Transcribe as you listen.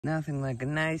Nothing like a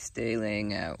nice day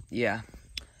laying out. Yeah.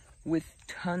 With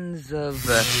tons of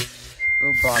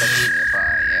robotics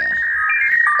nearby,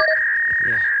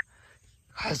 yeah.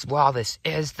 Because, well, this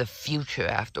is the future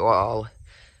after all.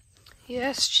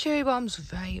 Yes, Cherry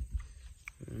Bomb's right.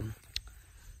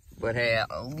 But hey,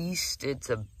 at least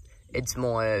it's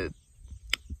more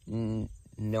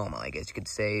normal, I guess you could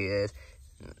say.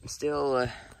 Still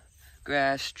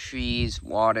grass, trees,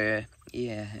 water,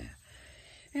 yeah.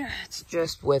 Yeah, it's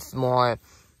just with more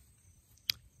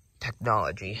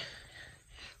technology.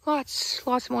 Lots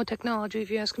more technology,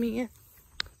 if you ask me.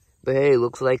 But hey,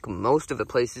 looks like most of the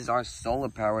places are solar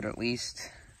powered, at least.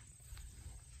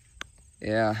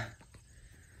 Yeah.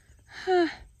 Huh.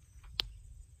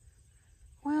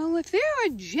 Well, if there are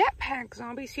jetpack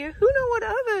zombies here, who knows what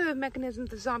other mechanisms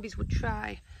the zombies would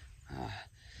try?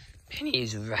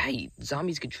 Penny's right.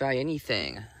 Zombies could try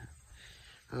anything.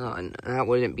 Oh, and that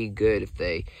wouldn't be good if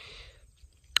they,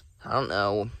 I don't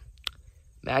know,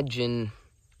 imagine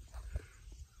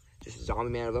just a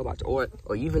zombie man of robots, or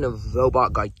even a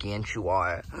robot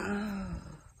gargantuar.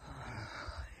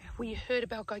 We heard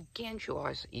about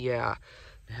gargantuars. Yeah,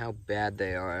 how bad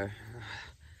they are.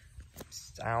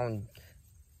 Sound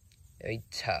very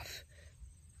tough.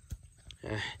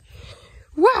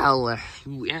 Well,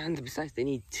 and besides, they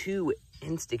need 2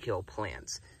 insta-kill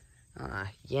plants.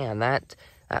 Yeah, and that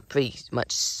pretty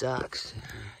much sucks.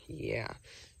 Yeah.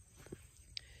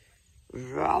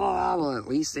 Well, at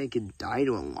least they could die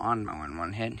to a lawnmower in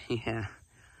one hit. Yeah.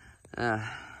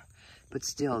 But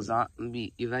still,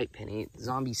 you're right, Penny.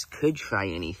 Zombies could try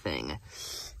anything.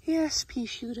 Yes, pea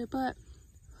shooter, but...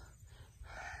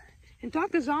 And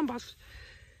Dr. Zomboss,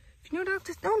 if you know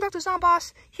Dr.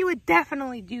 Zomboss, he would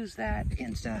definitely use that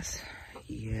against us.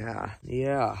 Yeah.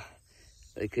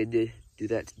 They could do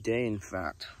that today, in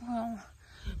fact.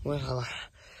 Well,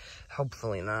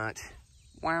 hopefully not.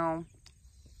 Well,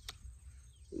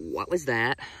 what was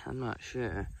that? I'm not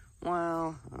sure.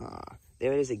 Well,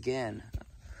 there it is again.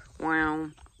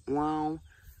 Well.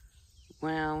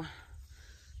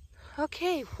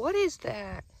 Okay, what is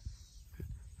that?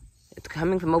 It's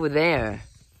coming from over there.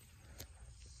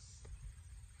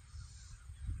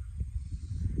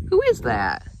 Who is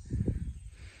that?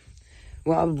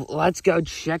 Well, let's go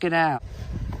check it out.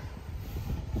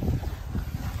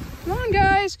 Come on,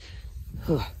 guys.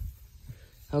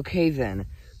 Okay, then.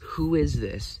 Who is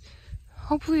this?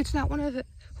 Hopefully it's not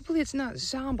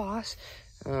Zomboss.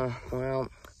 Well,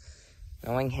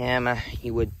 knowing him,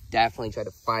 he would definitely try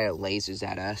to fire lasers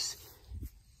at us.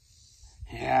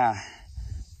 Yeah.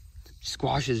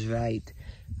 Squash is right.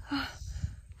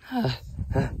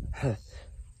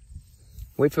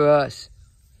 Wait for us.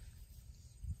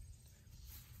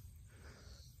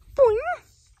 Boing.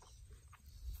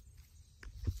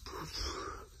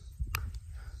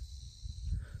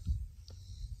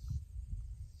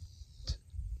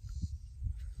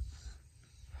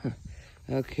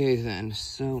 Okay then,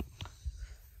 so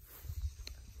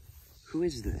who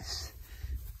is this?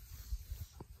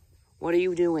 What are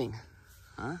you doing?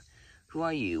 Huh? Who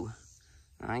are you?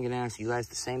 I'm gonna ask you guys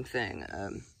the same thing.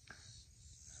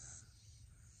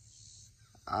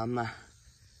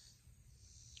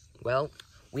 Well,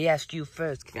 we asked you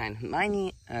first, kind of.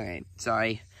 Alright,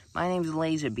 sorry. My name's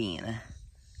Laserbean.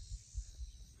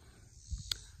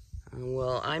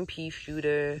 Well, I'm Pea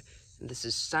Shooter. This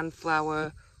is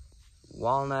Sunflower,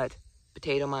 Walnut,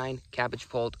 Potato Mine, Cabbage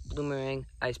Pult, Bloomerang,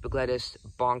 Iceberg Lettuce,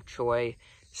 Bonk Choy,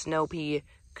 Snow Pea,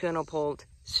 Kernel Pult,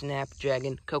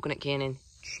 Snapdragon, Coconut Cannon,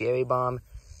 Cherry Bomb,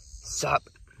 Sup,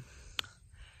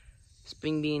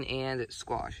 Spring Bean, and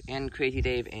Squash, and Crazy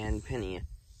Dave, and Penny.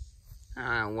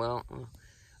 Well,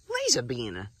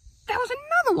 Laserbean. That was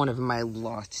another one of my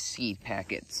lost seed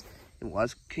packets. It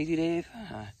was Crazy Dave.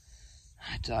 I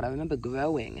thought I remember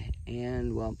growing,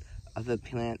 and, well, other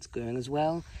plants growing as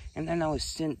well, and then I was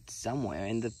sent somewhere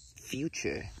in the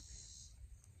future.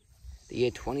 The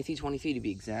year 2323 to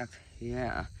be exact.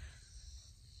 Yeah.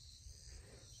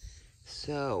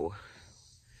 So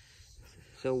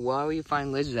why were you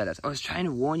firing lasers at us? I was trying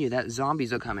to warn you that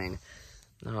zombies are coming.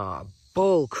 Aw,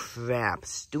 bull crap.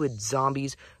 Stupid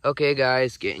zombies. Okay,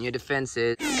 guys, get in your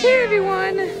defenses. Okay,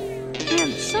 everyone. Man,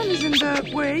 the sun is in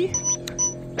the way.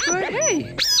 But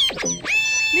hey,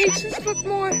 makes us look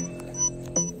more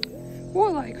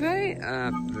warlike, right?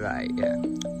 Right, yeah.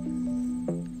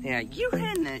 Yeah, you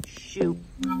can shoot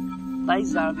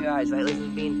lights out of your eyes, right,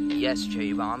 Laserbean? Yes,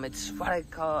 Cherry Bomb. It's what I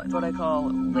call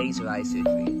laser eye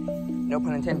surgery. No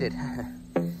pun intended.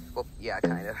 Well, yeah,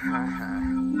 kind of.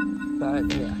 But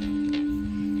yeah.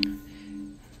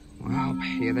 Well,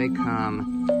 here they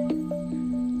come.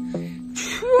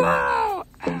 Whoa!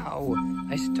 Ow!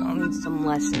 I still need some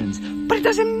lessons, but it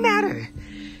doesn't matter.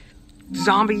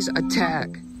 Zombies attack.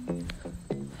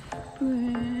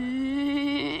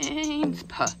 Brains,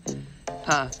 puh,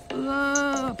 puh,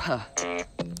 puh, puh, puh,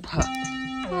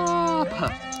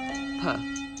 puh,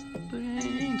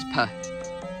 brains, puh,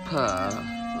 puh,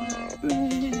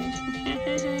 brains.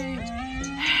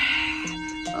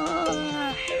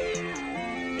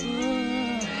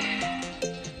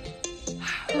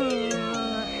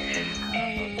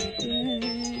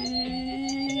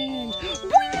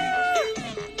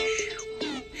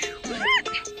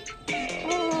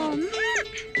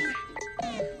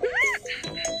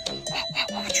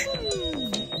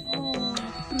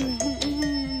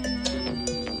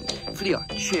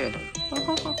 Flyarkjø,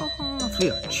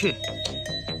 flyarkjø,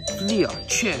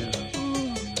 flyarkjø,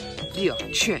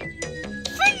 flyarkjø,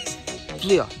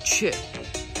 flyarkjø,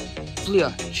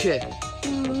 flyarkjø,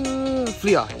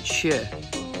 flyarkjø.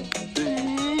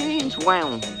 Wow,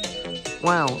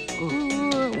 wow,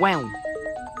 wow,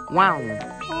 wow,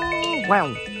 wow,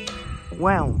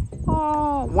 wow,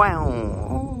 wow.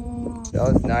 That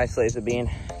was nice, laser bean.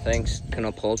 Thanks,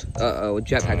 Kernel Pult. Uh-oh,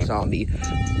 jetpack zombie.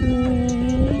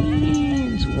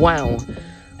 Wow,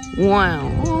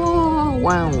 wow, oh,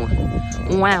 wow,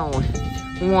 wow,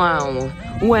 wow,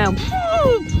 wow.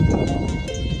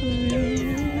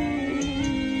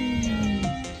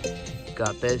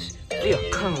 Got this.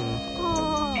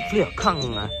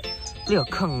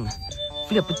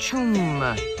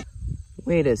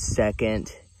 Wait a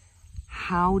second.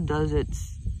 How does the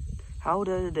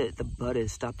butter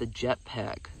stop the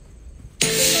jetpack?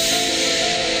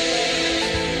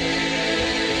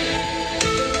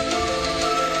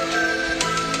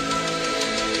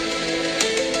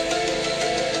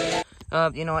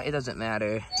 You know what? It doesn't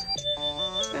matter.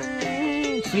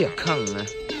 Flyakung.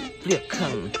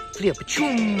 Flyapachum.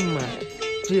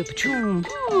 Flyapachum.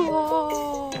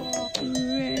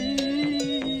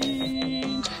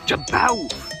 Jabow.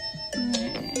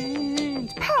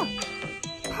 Pa.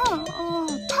 Pa.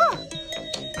 Pa.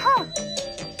 Pa. Pa.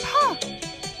 Pa.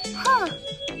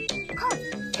 Pa.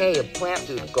 Hey, a plant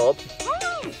food gulp.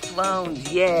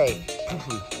 Clones, yay.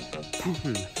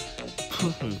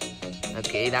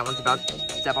 Okay, that one's about to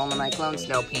step on my clone,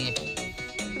 Snowpea.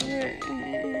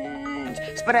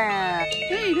 Spada!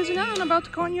 Hey, there's another one about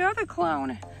to go on your other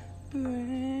clone.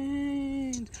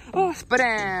 Oh,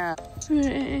 spada!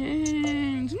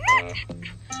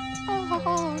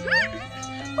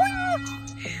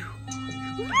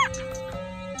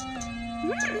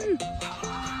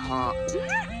 I'll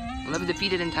never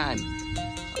defeat it in time.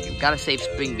 Okay, gotta save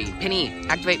Spring Bean. Penny,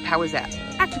 activate Power Zap.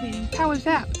 Activating Power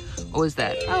Zap. What was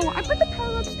that? Oh, I put the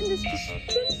power-ups in this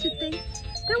dispenser thing.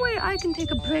 That way I can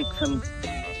take a break from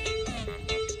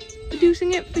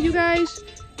producing it for you guys.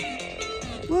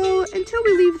 Well, until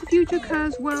we leave the future,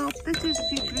 because, well, this is a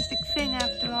futuristic thing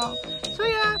after all. So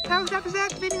yeah, power zap is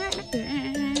activating right now.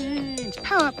 It's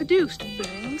power-up produced.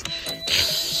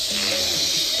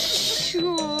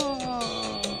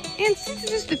 And since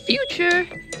it is the future,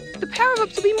 the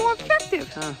power-ups will be more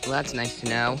effective. Huh, well, that's nice to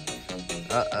know.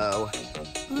 Uh-oh.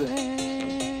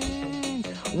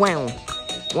 Wow,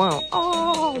 wow,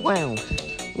 oh, wow,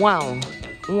 wow,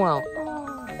 wow.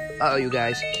 Uh-oh, you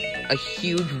guys, a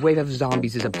huge wave of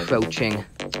zombies is approaching.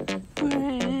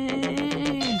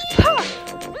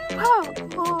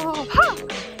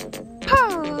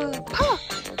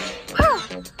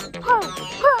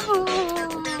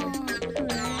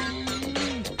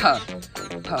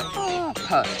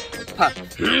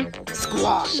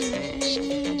 Squash.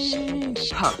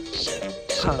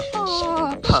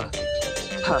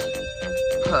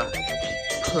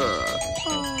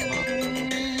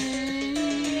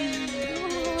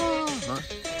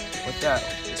 What's that?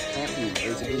 It's plant food.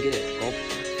 Where's it gonna get it?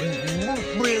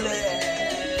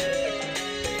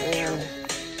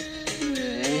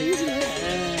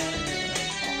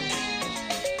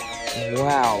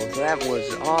 Wow, that was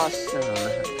awesome.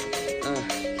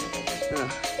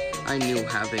 I knew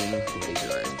having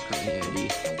laser eye would come in handy.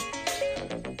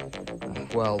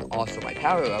 Well, also my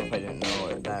power up, I didn't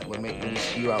know that would make me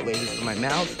spew out lasers from my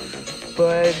mouth,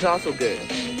 but it's also good.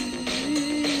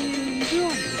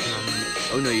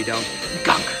 Oh no, you don't.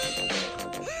 Gunk!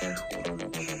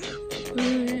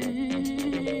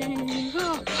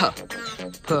 Huh.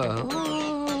 Puh.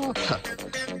 Puh.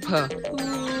 Puh.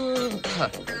 Puh.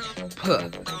 Puh.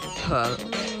 Puh.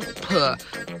 Puh.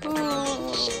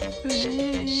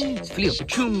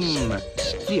 Flyapachum.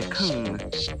 Flyakung.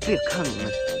 Flyakung.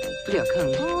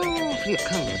 Flyakung.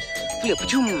 Flyakung.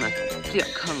 Flyapachum.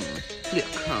 Flyakung.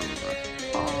 Flyakung.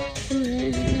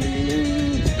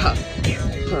 Puh. Puh.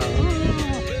 Puh.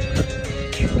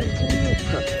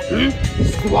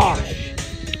 Squash.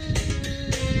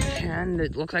 And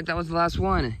it looks like that was the last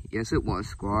one. Yes, it was,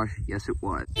 Squash. Yes, it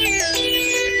was. We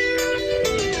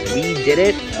did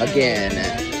it again.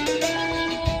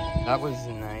 That was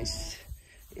nice.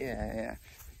 Yeah.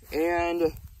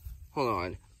 And, hold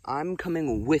on. I'm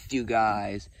coming with you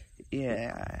guys.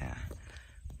 Yeah.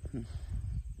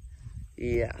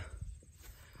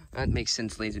 That makes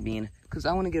sense, Laser Bean. Because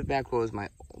I want to give back what was my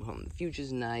old home. The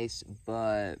future's nice,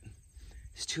 but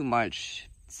it's too much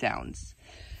sounds.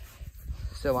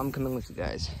 So I'm coming with you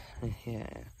guys. Yeah.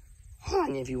 Hold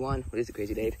on, everyone. What is it,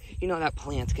 Crazy Dave? You know that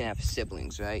plants can have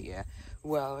siblings, right? Yeah.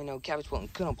 Well, you know, Cabbage Pult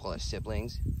and Kernel Pult are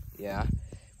siblings. Yeah.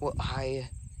 Well, I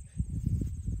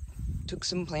took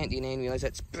some plant DNA and realized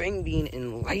that Spring Bean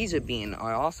and Laser Bean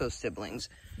are also siblings.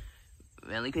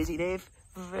 Really, Crazy Dave?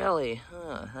 Really?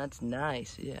 Huh, that's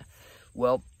nice, yeah.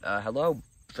 Well, hello,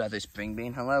 Brother Spring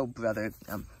Bean. Hello, Brother,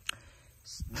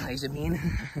 Laser Bean.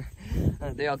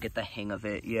 They all get the hang of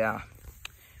it, yeah.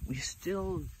 We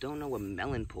still don't know what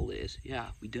Melon Pult is. Yeah,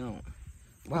 we don't.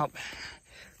 Well,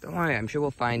 don't worry, I'm sure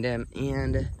we'll find him.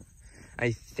 And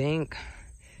I think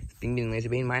Spring Bean and Laser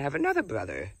Bean might have another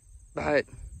brother. But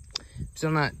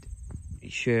still not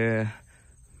sure.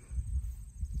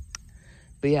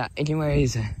 But yeah,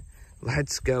 anyways,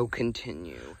 let's go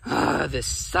continue. This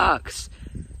sucks.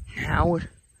 Now,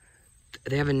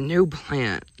 they have a new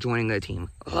plant joining their team,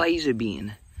 Laser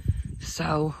Bean.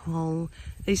 So, well,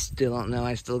 they still don't know.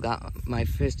 I still got my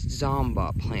first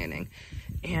Zombot planning.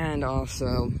 And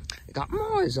also, I got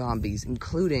more zombies,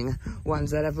 including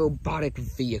ones that have robotic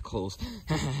vehicles.